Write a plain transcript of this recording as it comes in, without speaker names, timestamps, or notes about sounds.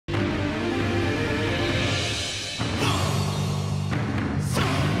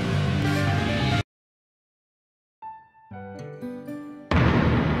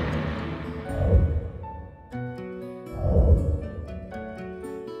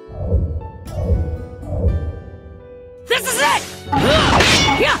is it!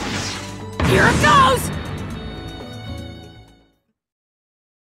 Yeah! Here it goes!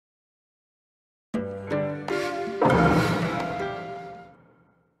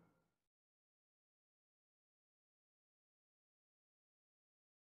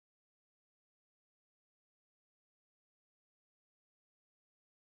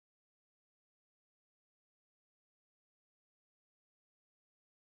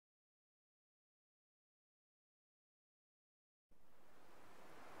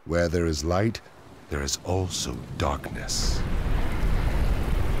 Where there is light, there is also darkness.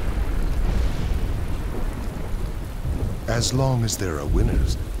 As long as there are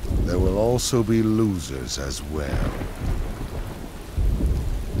winners, there will also be losers as well.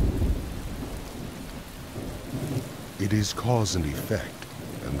 It is cause and effect,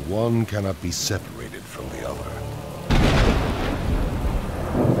 and one cannot be separated from the other.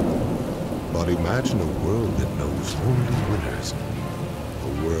 But imagine a world that knows only winners.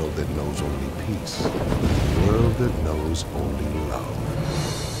 A world that knows only peace. A world that knows only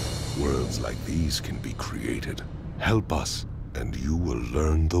love. Worlds like these can be created. Help us, and you will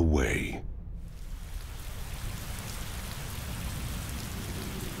learn the way.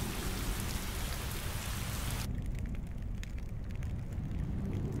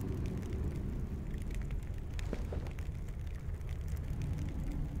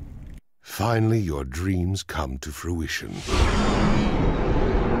 Finally, your dreams come to fruition.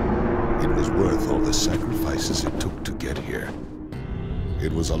 It was worth all the sacrifices it took to get here.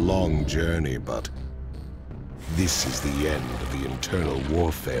 It was a long journey, but this is the end of the internal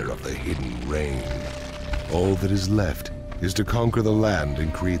warfare of the Hidden Reign. All that is left is to conquer the land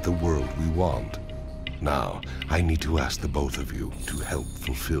and create the world we want. Now, I need to ask the both of you to help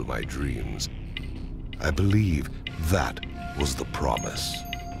fulfill my dreams. I believe that was the promise.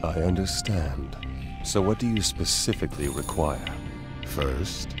 I understand. So what do you specifically require?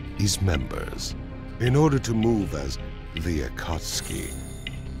 First is members. In order to move as the Akatsuki,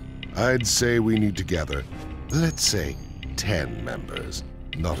 I'd say we need to gather, let's say, 10 members,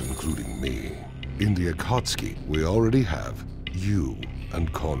 not including me. In the Akatsuki, we already have you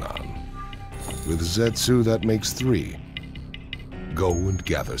and Conan. With Zetsu, that makes 3. Go and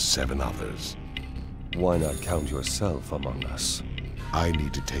gather 7 others. Why not count yourself among us? I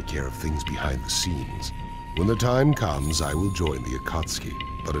need to take care of things behind the scenes. When the time comes, I will join the Akatsuki.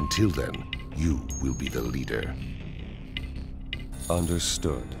 But until then, you will be the leader.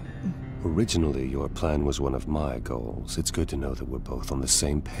 Understood. Originally, your plan was one of my goals. It's good to know that we're both on the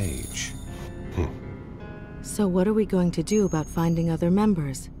same page. So what are we going to do about finding other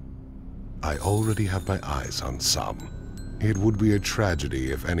members? I already have my eyes on some. It would be a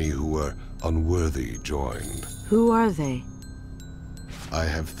tragedy if any who were unworthy joined. Who are they? I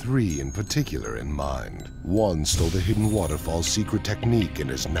have 3 in particular in mind. One stole the Hidden Waterfall's secret technique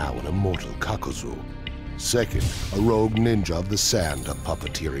and is now an immortal Kakuzu. Second, a rogue ninja of the sand, a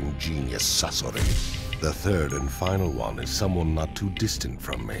puppeteering genius Sasori. The third and final one is someone not too distant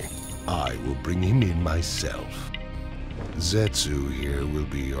from me. I will bring him in myself. Zetsu here will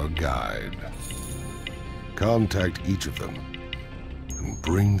be your guide. Contact each of them and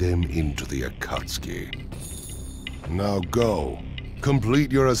bring them into the Akatsuki. Now go.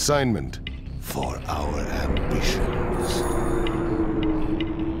 Complete your assignment for our ambitions.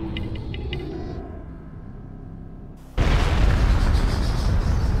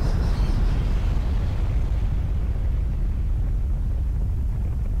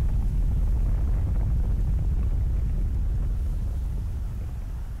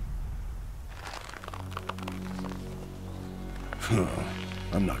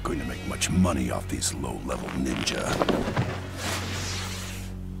 I'm not going to make much money off these low-level ninja.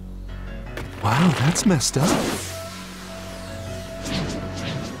 Wow, that's messed up.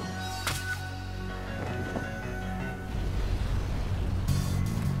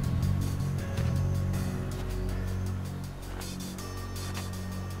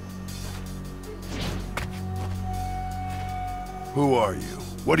 Who are you?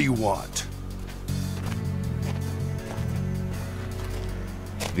 What do you want?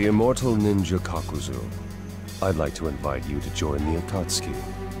 The immortal ninja Kakuzu. I'd like to invite you to join the Akatsuki.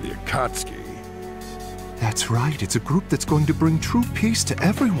 The Akatsuki? That's right, it's a group that's going to bring true peace to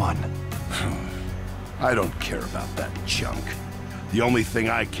everyone. I don't care about that junk. The only thing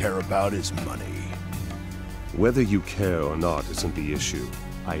I care about is money. Whether you care or not isn't the issue.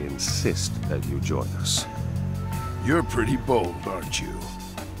 I insist that you join us. You're pretty bold, aren't you?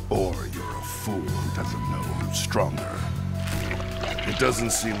 Or you're a fool who doesn't know who's stronger. It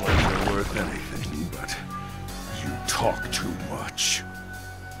doesn't seem like you're worth anything, but you talk too much.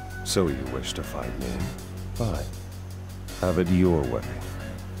 So you wish to fight me? Fine. Have it your way.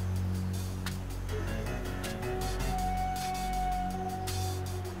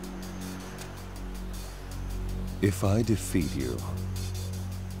 If I defeat you,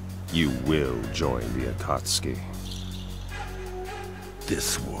 you will join the Akatsuki.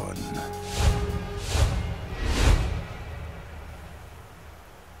 This one.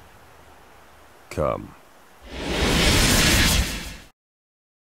 Come.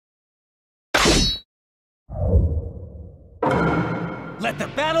 Let the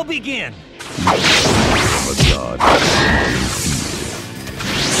battle begin! I'm a god.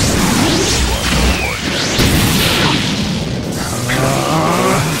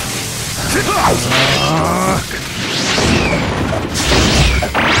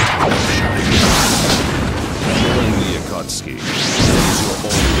 Killing the Akatsuki is your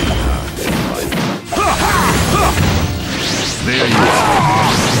only path in life. There you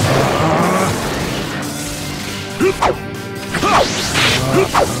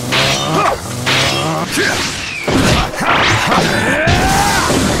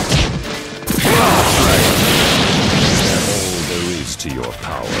All there is to your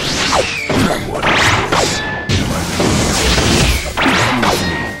power. What is this?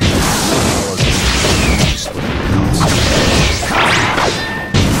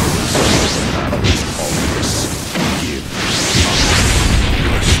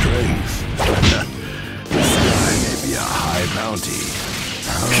 Your strength. This guy may be a high bounty.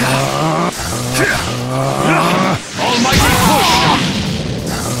 Almighty push!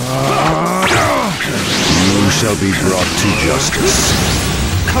 You shall be brought to justice.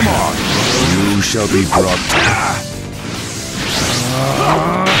 Come on! You shall be brought to...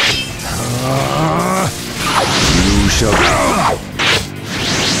 You shall be...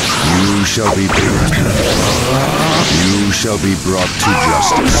 You shall be brought... You shall be brought to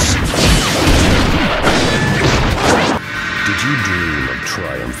justice. Did you dream of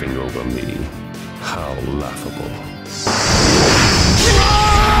triumphing over me? How laughable.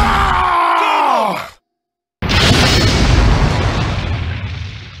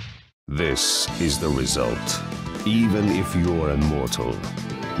 This is the result. Even if you're immortal,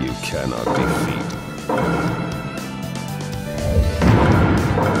 you cannot defeat.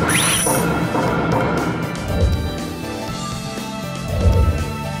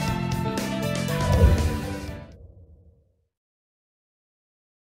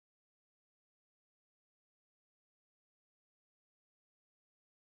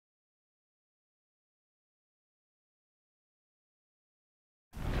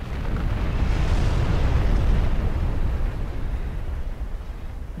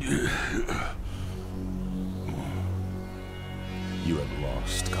 You have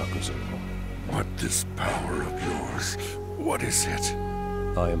lost, Kakuzu. What this power of yours? What is it?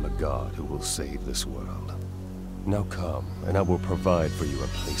 I am a god who will save this world. Now come, and I will provide for you a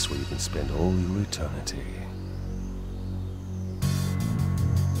place where you can spend all your eternity.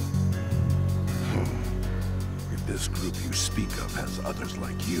 If this group you speak of has others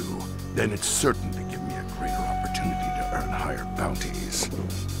like you, then it's certain to give me a greater opportunity to earn higher bounties.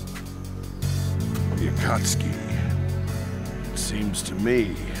 The Akatsuki. It seems to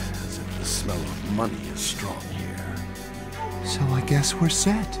me as if the smell of money is strong here. So I guess we're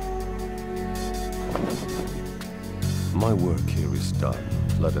set. My work here is done.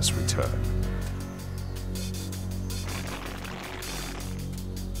 Let us return.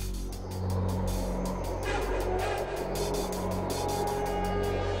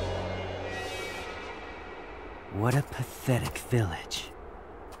 What a pathetic village.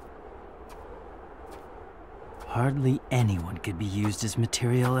 Hardly anyone could be used as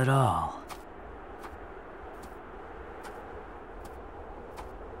material at all.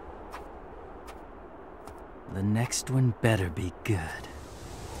 The next one better be good.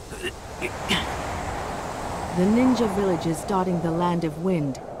 The ninja villages dotting the Land of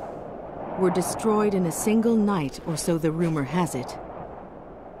Wind were destroyed in a single night, or so the rumor has it.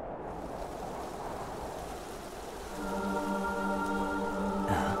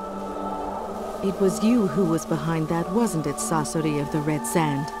 It was you who was behind that, wasn't it, Sasori of the Red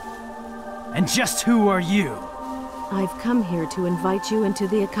Sand? And just who are you? I've come here to invite you into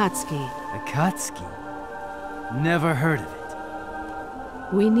the Akatsuki. Akatsuki? Never heard of it.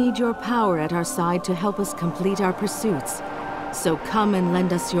 We need your power at our side to help us complete our pursuits. So come and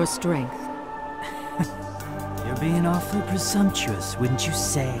lend us your strength. You're being awfully presumptuous, wouldn't you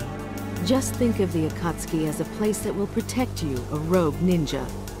say? Just think of the Akatsuki as a place that will protect you, a rogue ninja.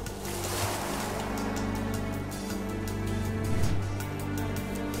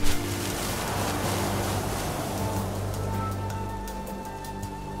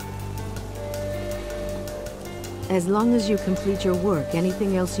 As long as you complete your work,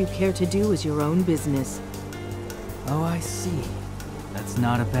 anything else you care to do is your own business. Oh, I see. That's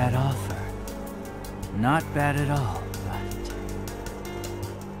not a bad offer. Not bad at all, but...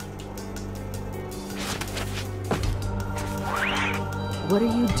 What are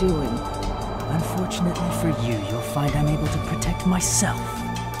you doing? Unfortunately for you, you'll find I'm able to protect myself.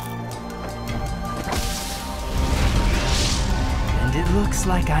 And it looks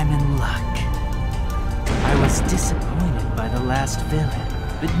like I'm in luck. I was disappointed by the last villain,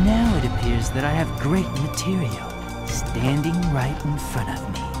 but now it appears that I have great material standing right in front of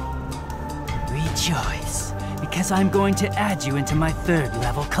me. Rejoice, because I'm going to add you into my 3rd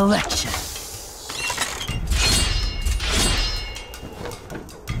level collection.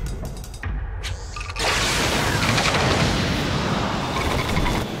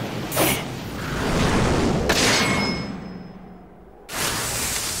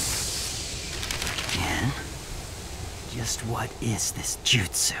 Just what is this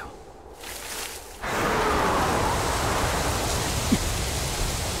jutsu?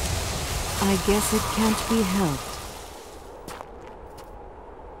 I guess it can't be helped.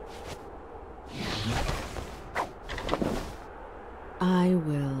 I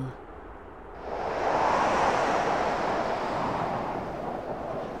will.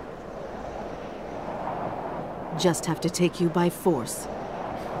 Just have to take you by force.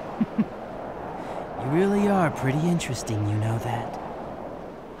 You really are pretty interesting, you know that?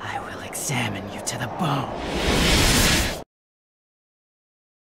 I will examine you to the bone.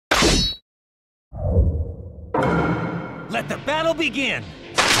 Let the battle begin!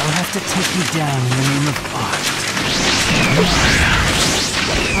 I'll have to take you down in the name of art.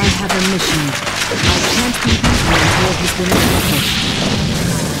 I have a mission. I can't be beaten until it has been accomplished.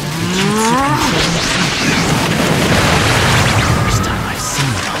 First time I've seen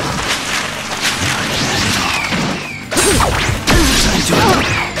it all.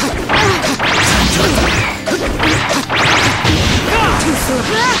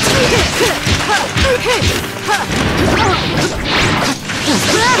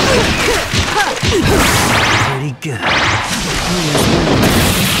 Pretty good.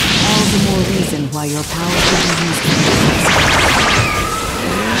 All the more reason why your power should be used.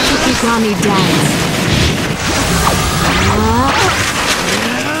 Shikigami dance.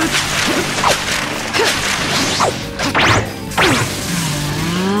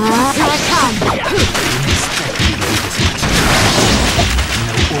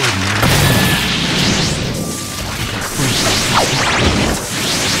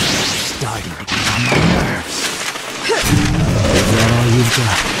 Starting to get on my nerves. Is that all you've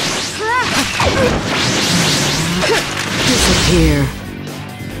got? Disappear.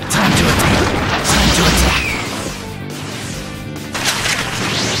 Time to attack! Time to attack!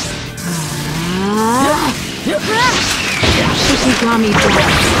 Shikigami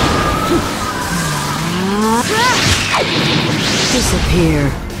dance. Disappear.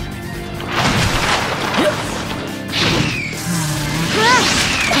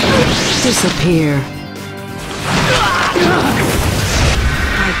 Disappear.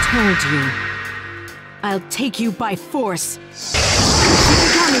 I told you. I'll take you by force.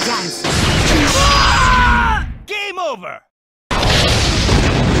 Shikigami dance. Game over!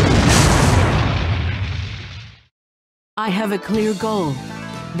 I have a clear goal.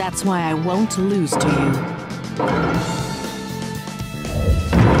 That's why I won't lose to you.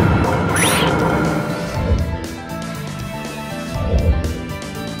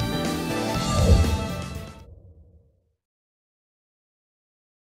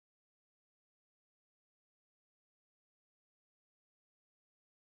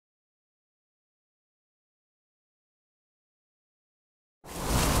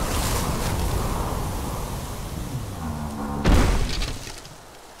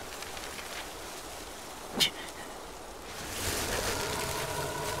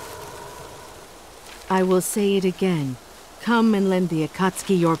 I will say it again. Come and lend the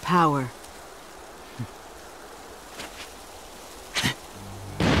Akatsuki your power.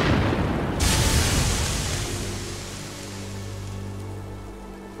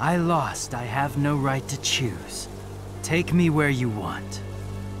 I lost. I have no right to choose. Take me where you want.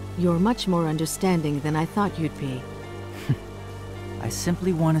 You're much more understanding than I thought you'd be. I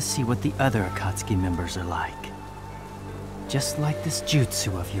simply want to see what the other Akatsuki members are like. Just like this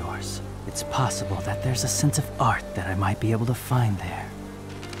jutsu of yours, it's possible that there's a sense of art that I might be able to find there.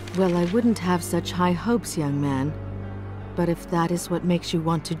 Well, I wouldn't have such high hopes, young man. But if that is what makes you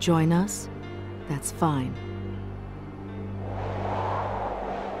want to join us, that's fine.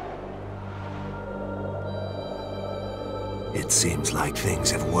 It seems like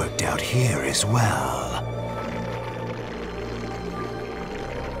things have worked out here as well.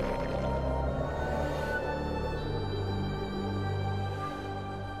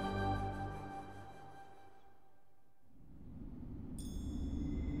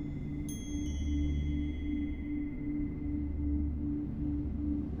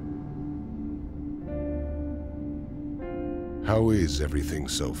 How is everything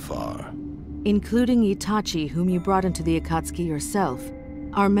so far? Including Itachi, whom you brought into the Akatsuki yourself,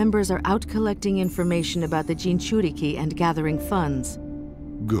 our members are out collecting information about the Jinchuriki and gathering funds.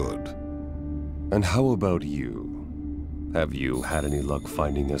 Good. And how about you? Have you had any luck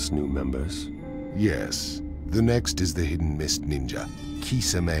finding us new members? Yes. The next is the Hidden Mist Ninja,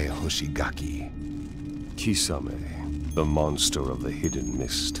 Kisame Hoshigaki. Kisame, the monster of the Hidden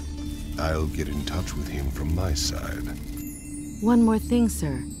Mist. I'll get in touch with him from my side. One more thing,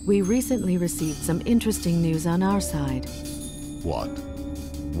 sir. We recently received some interesting news on our side. What?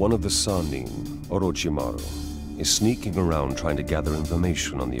 One of the Sannin, Orochimaru, is sneaking around trying to gather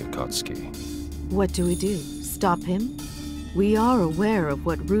information on the Akatsuki. What do we do? Stop him? We are aware of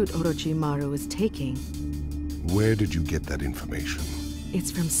what route Orochimaru is taking. Where did you get that information? It's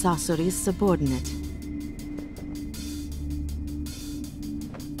from Sasori's subordinate.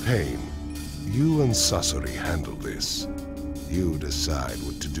 Pain, you and Sasori handle this. You decide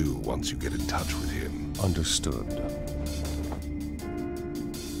what to do once you get in touch with him. Understood.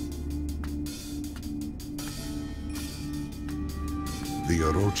 The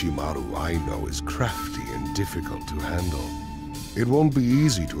Orochimaru I know is crafty and difficult to handle. It won't be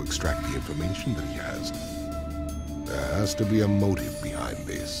easy to extract the information that he has. There has to be a motive behind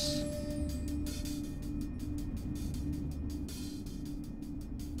this.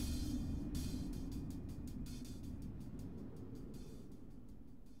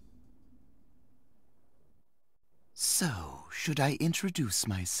 So, should I introduce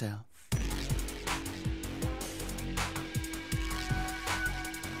myself?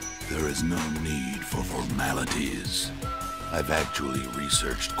 There is no need for formalities. I've actually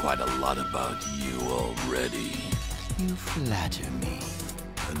researched quite a lot about you already. You flatter me.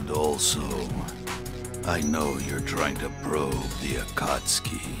 And also, I know you're trying to probe the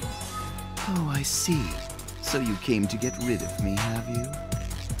Akatsuki. Oh, I see. So you came to get rid of me, have you?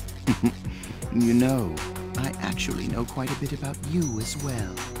 You know, I actually know quite a bit about you as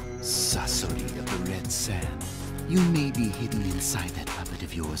well. Sasori of the Red Sand. You may be hidden inside that puppet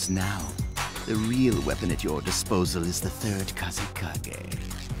of yours now. The real weapon at your disposal is the third Kazekage.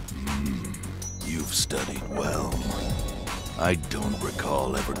 You've studied well. I don't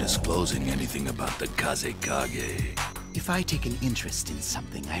recall ever disclosing anything about the Kazekage. If I take an interest in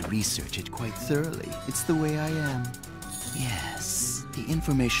something, I research it quite thoroughly. It's the way I am. Yes, the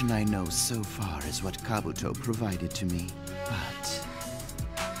information I know so far is what Kabuto provided to me. But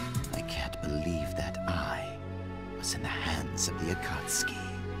I can't believe that I was in the hands of the Akatsuki.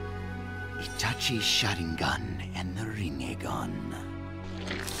 Itachi's Sharingan and the Rinnegan.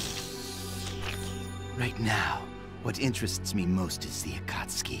 Right now, what interests me most is the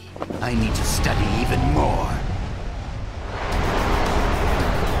Akatsuki. I need to study even more.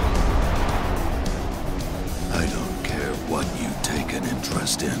 I don't care what you take an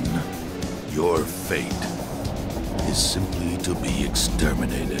interest in. Your fate is simply to be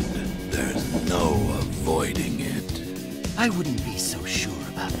exterminated. There's no avoiding it. I wouldn't be so sure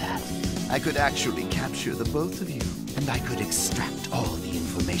about that. I could actually capture the both of you, and I could extract all the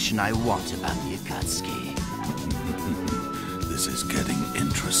information I want about the Akatsuki. This is getting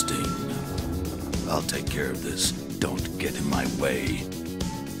interesting. I'll take care of this. Don't get in my way.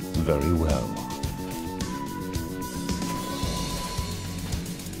 Very well.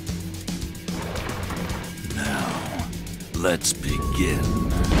 Now, let's begin.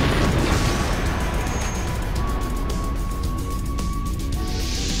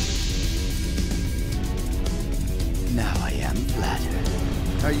 Now I am flattered.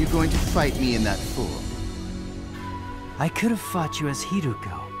 Are you going to fight me in that form? I could have fought you as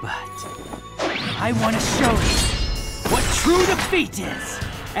Hiruko, but I want to show you what true defeat is!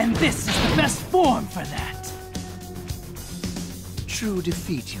 And this is the best form for that! True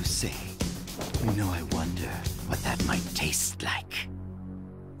defeat, you say? You know, I wonder what that might taste like.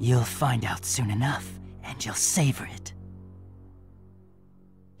 You'll find out soon enough, and you'll savor it.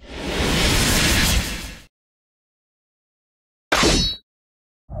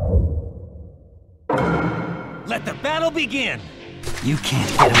 Let the battle begin! You can't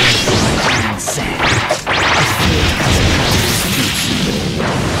get away from my green sand. Afraid Kazekage's jutsu.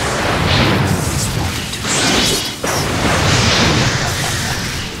 Responded to resistance.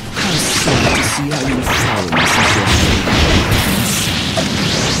 How sad to see how you've fallen since your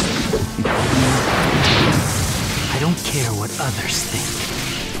I don't care what others think.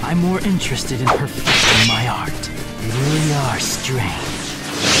 I'm more interested in perfecting my art. You really are strange.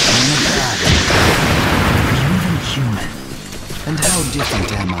 I'm a god. You're even human. And how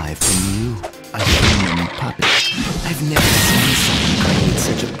different am I from you? A human puppet. I've never seen someone create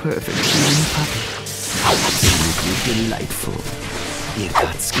such a perfect human puppet. Absolutely delightful. The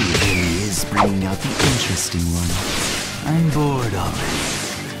Akatsuki really is bringing out the interesting ones. I'm bored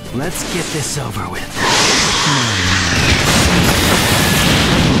already. Let's get this over with.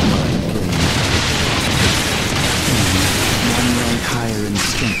 One rank higher in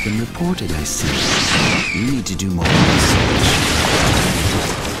strength than reported, I see. You need to do more research.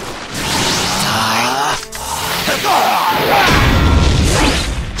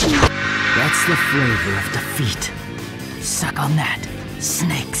 That's the flavor of defeat. Suck on that,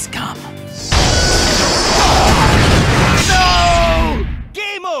 snake scum. No!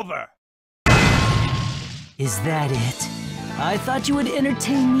 Game over! Is that it? I thought you would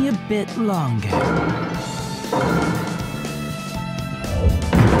entertain me a bit longer.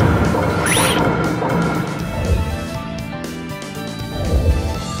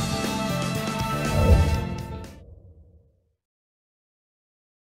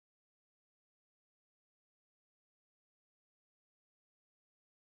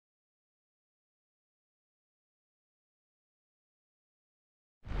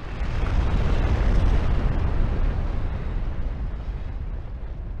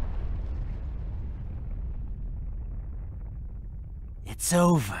 It's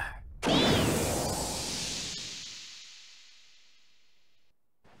over.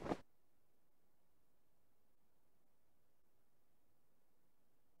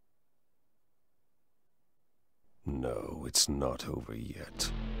 No, it's not over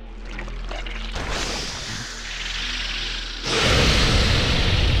yet.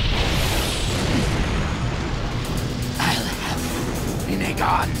 I'll have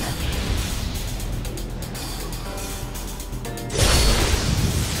Renegon.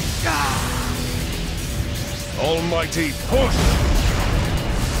 Almighty push!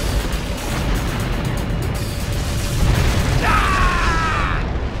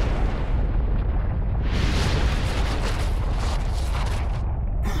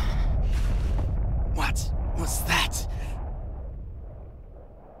 What was that?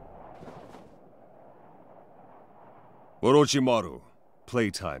 Orochimaru,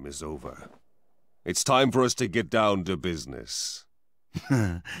 playtime is over. It's time for us to get down to business.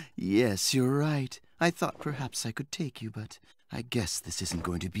 Yes, you're right. I thought perhaps I could take you, but I guess this isn't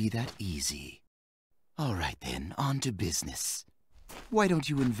going to be that easy. All right then, on to business. Why don't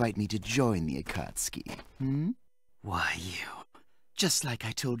you invite me to join the Akatsuki, hmm? Why you? Just like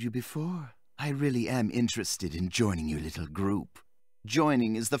I told you before, I really am interested in joining your little group.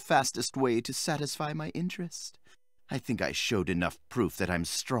 Joining is the fastest way to satisfy my interest. I think I showed enough proof that I'm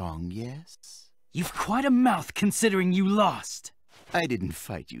strong, yes? You've quite a mouth considering you lost. I didn't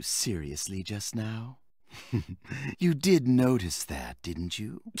fight you seriously just now. You did notice that, didn't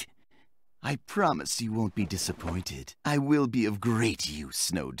you? I promise you won't be disappointed. I will be of great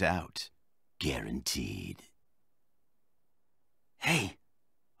use, no doubt. Guaranteed. Hey,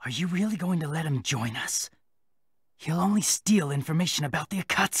 are you really going to let him join us? He'll only steal information about the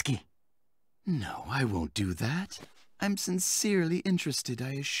Akatsuki. No, I won't do that. I'm sincerely interested,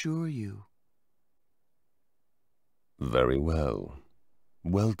 I assure you. Very well.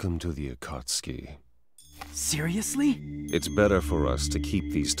 Welcome to the Akatsuki. Seriously? It's better for us to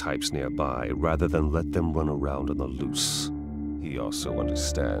keep these types nearby rather than let them run around on the loose. He also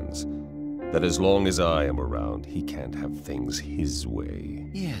understands that as long as I am around, he can't have things his way.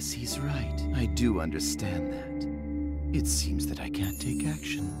 Yes, he's right. I do understand that. It seems that I can't take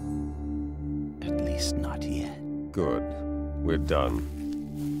action. At least not yet. Good. We're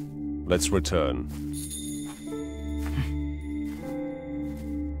done. Let's return.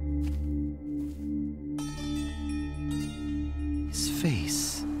 His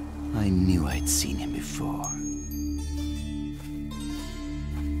face. I knew I'd seen him before.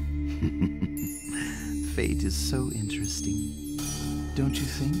 Fate is so interesting. Don't you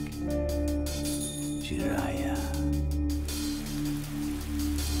think? Jiraiya.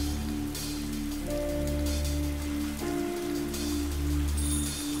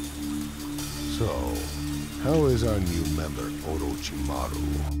 So, how is our new member,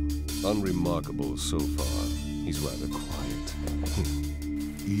 Orochimaru? Unremarkable so far. He's rather quiet.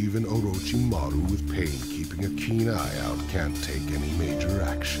 Even Orochimaru with pain keeping a keen eye out can't take any major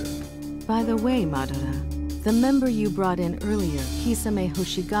action. By the way, Madara, the member you brought in earlier, Kisame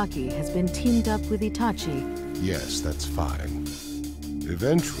Hoshigaki, has been teamed up with Itachi. Yes, that's fine.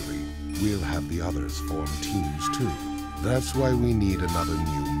 Eventually, we'll have the others form teams too. That's why we need another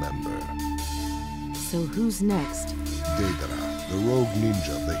new member. So who's next? Deidara, the rogue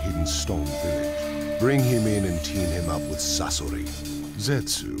ninja of the Hidden Stone Village. Bring him in and team him up with Sasori.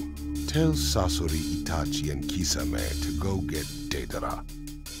 Zetsu, tell Sasori, Itachi, and Kisame to go get Deidara.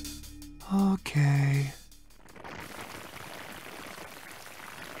 Okay.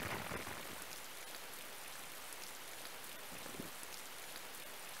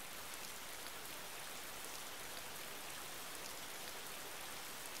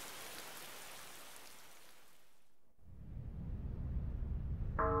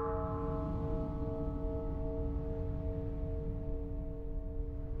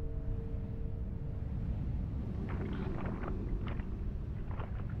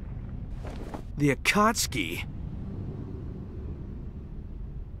 The Akatsuki?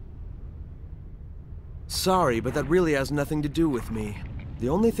 Sorry, but that really has nothing to do with me. The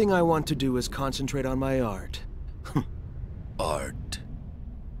only thing I want to do is concentrate on my art. Art.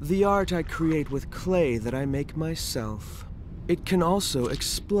 The art I create with clay that I make myself. It can also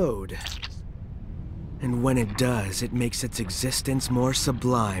explode. And when it does, it makes its existence more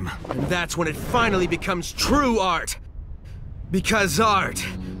sublime. And that's when it finally becomes true art! Because art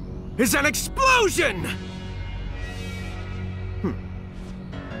is an explosion!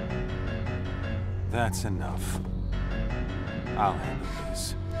 That's enough. I'll handle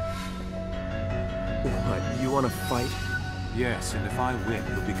this. What, you want to fight? Yes, and if I win,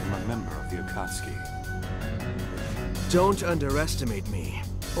 you'll become a member of the Akatsuki. Don't underestimate me.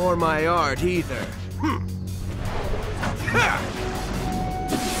 Or my art, either.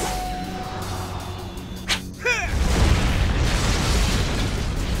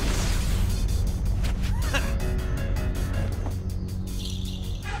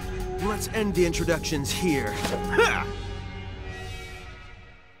 Let's end the introductions here.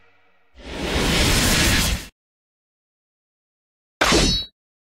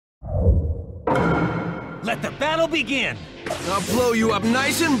 Let the battle begin! I'll blow you up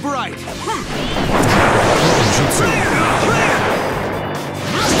nice and bright! Never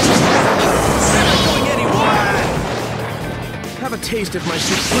going anywhere! Have a taste of my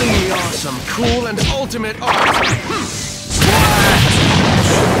supremely awesome, cool, and ultimate art!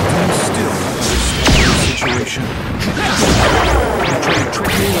 I'm still not understanding the situation. You try to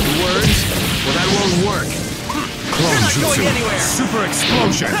trick me with words? Well, that won't work. Clone You're not going Jutsu. anywhere! Super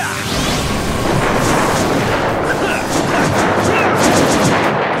explosion.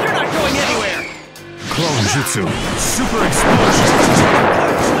 You're not going anywhere! Clone Jutsu. Super explosion.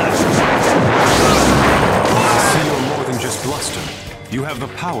 I see you're more than just bluster. You have the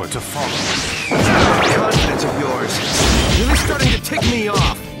power to follow. Confidence of yours. Really starting to tick me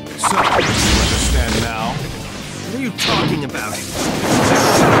off. So, you understand now? What are you talking about? This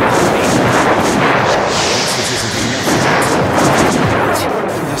isn't enough.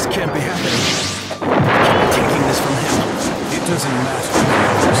 This can't be happening. I can't be taking this from him. It doesn't matter.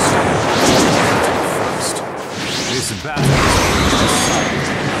 First, this battle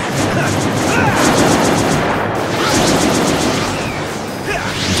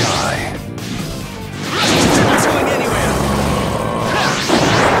die. Not going anywhere.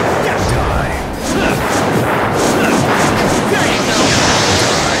 Die. There you go.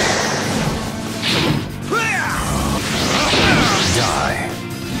 Die.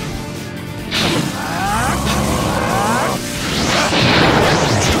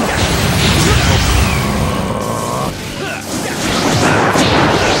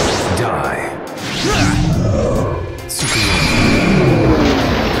 Die.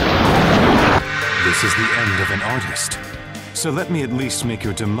 This is the end of an artist. So let me at least make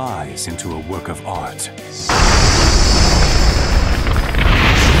your demise into a work of art.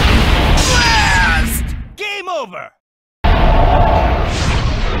 Blast! Game over!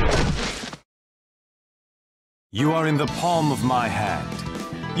 You are in the palm of my hand.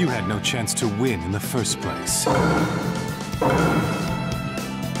 You had no chance to win in the first place.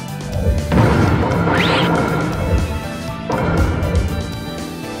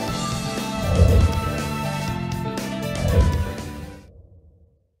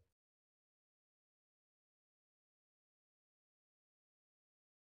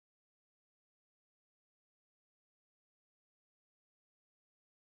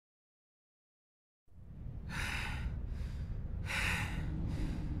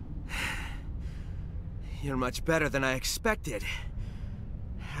 You're much better than I expected.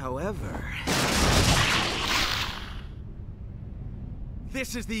 However...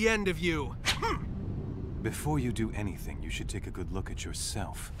 this is the end of you! Before you do anything, you should take a good look at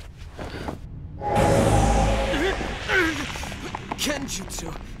yourself.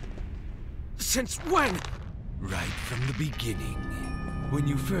 Genjutsu? Since when? Right from the beginning. When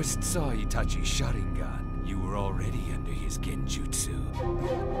you first saw Itachi's Sharingan, you were already under his Genjutsu.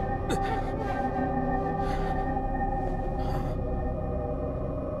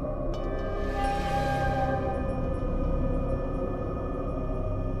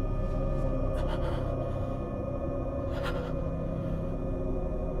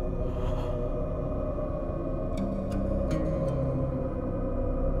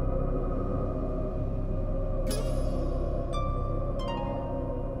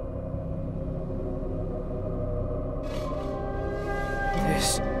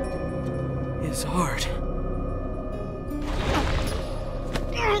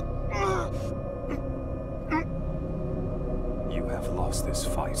 lose this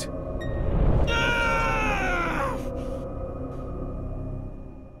fight.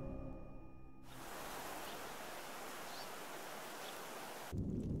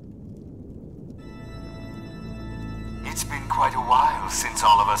 It's been quite a while since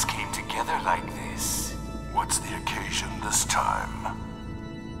all of us came together like this. What's the occasion this time?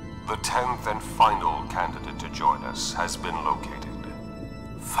 The 10th and final candidate to join us has been located.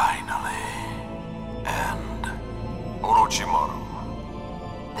 Finally. And? Orochimaru.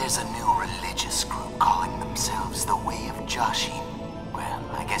 There's a new religious group calling themselves the Way of Jashin. Well,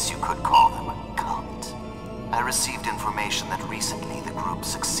 I guess you could call them a cult. I received information that recently the group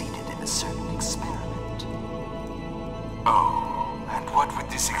succeeded in a certain experiment. Oh, and what would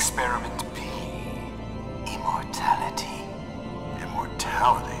this experiment be? Immortality.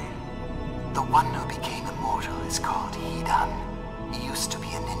 Immortality? The one who became immortal is called Hidan. He used to be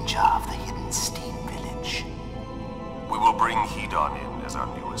a ninja of the hidden steam village. We will bring Hidan in as our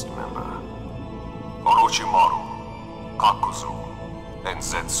newest member. Orochimaru, Kakuzu, and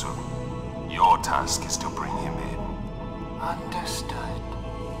Zetsu. Your task is to bring him in. Understood.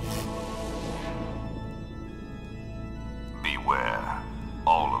 Beware,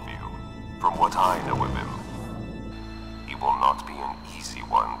 all of you. From what I know of him, he will not be an easy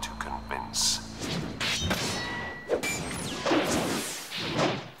one to convince.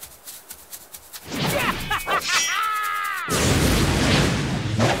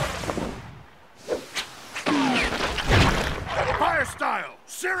 Fire style!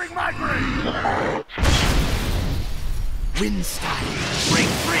 Searing migraine! Wind style! Break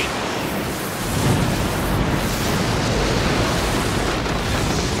free!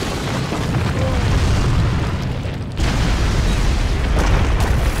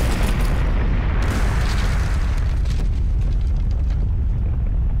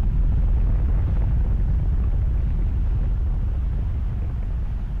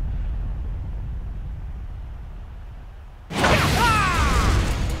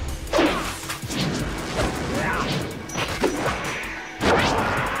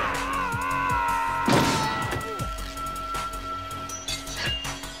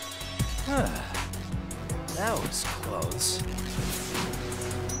 That was close.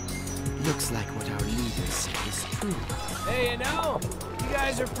 Looks like what our leaders say is true. Hey, you know, you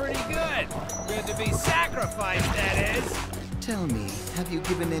guys are pretty good. Good to be sacrificed, that is. Tell me, have you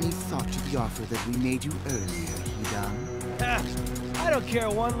given any thought to the offer that we made you earlier, Hidan? I don't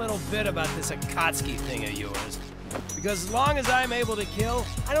care one little bit about this Akatsuki thing of yours. Because as long as I'm able to kill,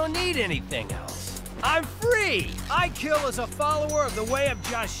 I don't need anything else. I'm free! I kill as a follower of the Way of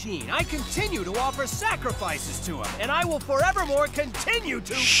Jashin. I continue to offer sacrifices to him, and I will forevermore continue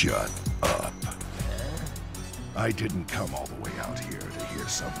to— Shut up. I didn't come all the way out here to hear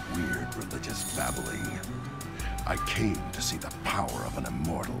some weird religious babbling. I came to see the power of an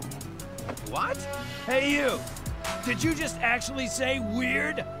immortal. What? Hey, you! Did you just actually say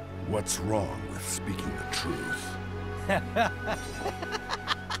weird? What's wrong with speaking the truth?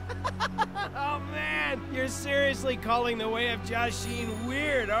 Oh man, you're seriously calling the Way of Jashin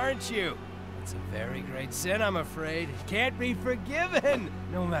weird, aren't you? It's a very great sin, I'm afraid. It can't be forgiven,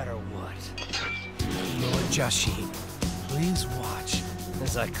 no matter what. Lord Jashin, please watch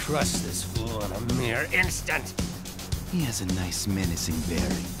as I crush this fool in a mere instant. He has a nice menacing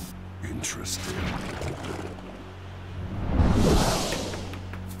bearing. Interesting.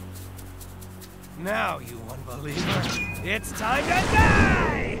 Now, you unbeliever, it's time to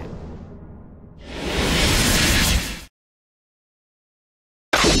die!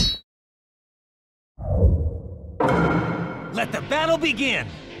 Let the battle begin!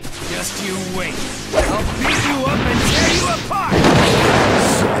 Just you wait. I'll beat you up and tear you apart!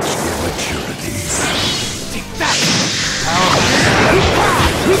 Such immaturity. Take that!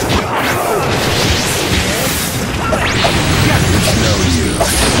 It's no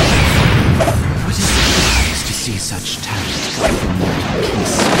use. What is it like to see such talent come from mortal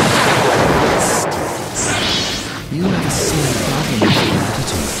peace? You have a slight problem with your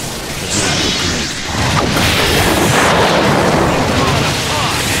attitude,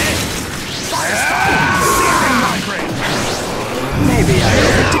 but you have a great Maybe I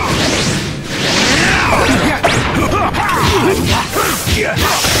overdid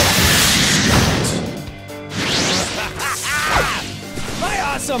My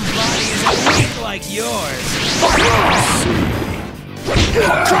awesome body isn't weak like yours.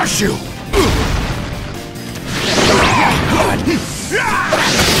 I'll crush you!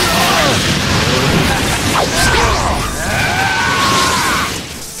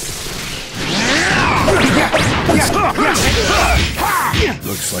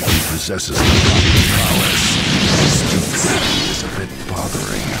 Looks like he possesses prowess. is a bit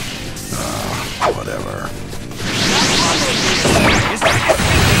bothering. Whatever.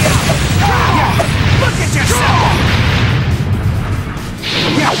 Look at yourself!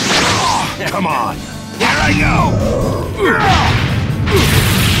 Come on! Here I go!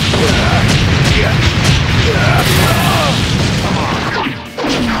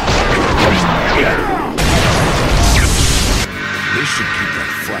 This should keep that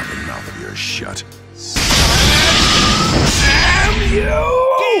flapping mouth of yours shut. Damn you!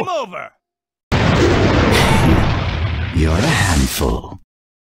 Game over! You're a handful.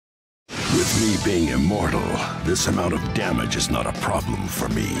 With me being immortal, this amount of damage is not a problem for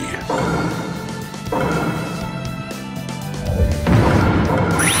me.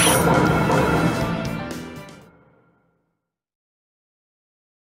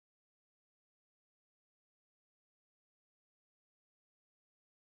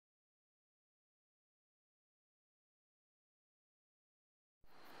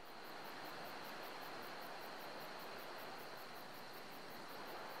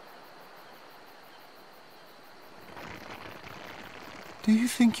 Do you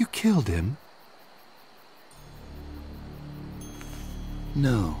think you killed him?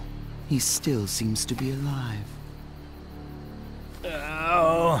 No, he still seems to be alive.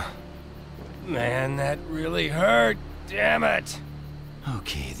 Oh, man, that really hurt. Damn it.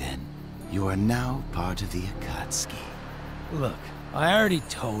 Okay then, you are now part of the Akatsuki. Look, I already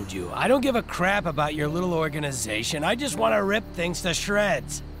told you, I don't give a crap about your little organization. I just want to rip things to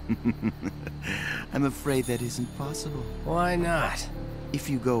shreds. I'm afraid that isn't possible. Why not? If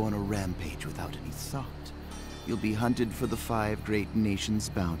you go on a rampage without any thought, you'll be hunted for the 5 great nations'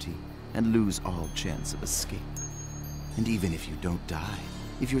 bounty and lose all chance of escape. And even if you don't die,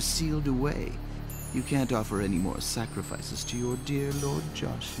 if you're sealed away, you can't offer any more sacrifices to your dear Lord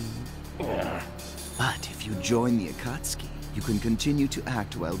Joshin. But if you join the Akatsuki, you can continue to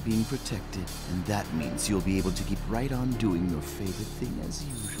act while being protected, and that means you'll be able to keep right on doing your favorite thing as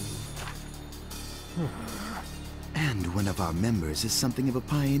usual. And one of our members is something of a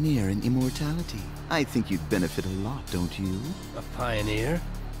pioneer in immortality. I think you'd benefit a lot, don't you? A pioneer?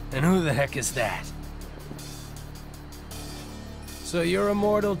 And who the heck is that? So you're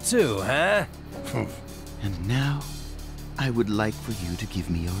immortal too, huh? And now, I would like for you to give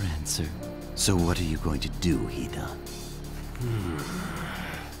me your answer. So what are you going to do, Hidan?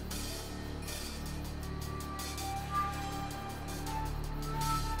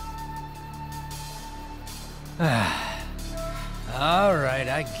 All right,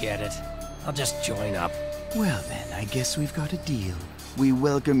 I get it. I'll just join up. Well then, I guess we've got a deal. We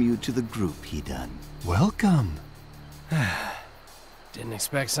welcome you to the group, Hidan. Welcome. Didn't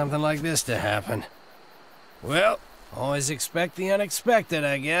expect something like this to happen. Well, always expect the unexpected,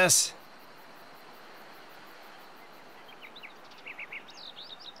 I guess.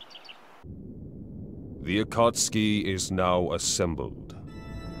 The Akatsuki is now assembled.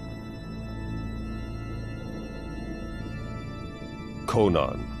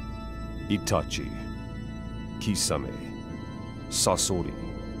 Conan, Itachi, Kisame, Sasori,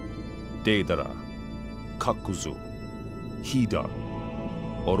 Deidara, Kakuzu, Hidan,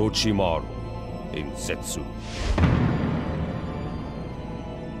 Orochimaru, and Zetsu.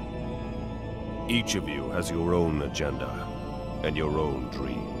 Each of you has your own agenda and your own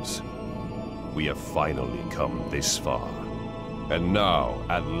dreams. We have finally come this far. And now,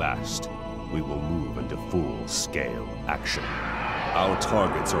 at last, we will move into full-scale action. Our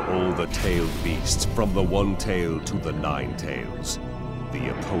targets are all the tailed beasts, from the one tail to the 9 tails. The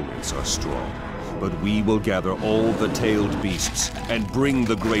opponents are strong, but we will gather all the tailed beasts and bring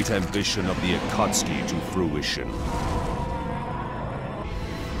the great ambition of the Akatsuki to fruition.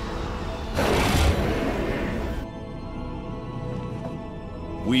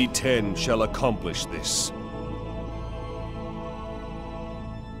 We 10 shall accomplish this.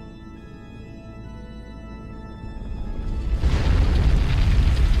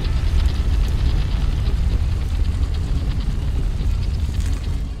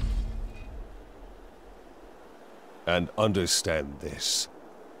 And understand this.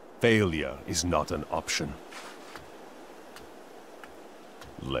 Failure is not an option.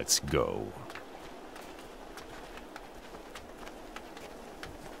 Let's go.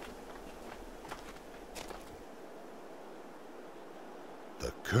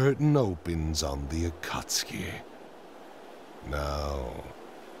 The curtain opens on the Akatsuki. Now,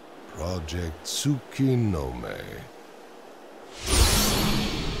 Project Tsukinome.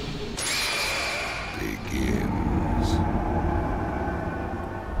 Begin.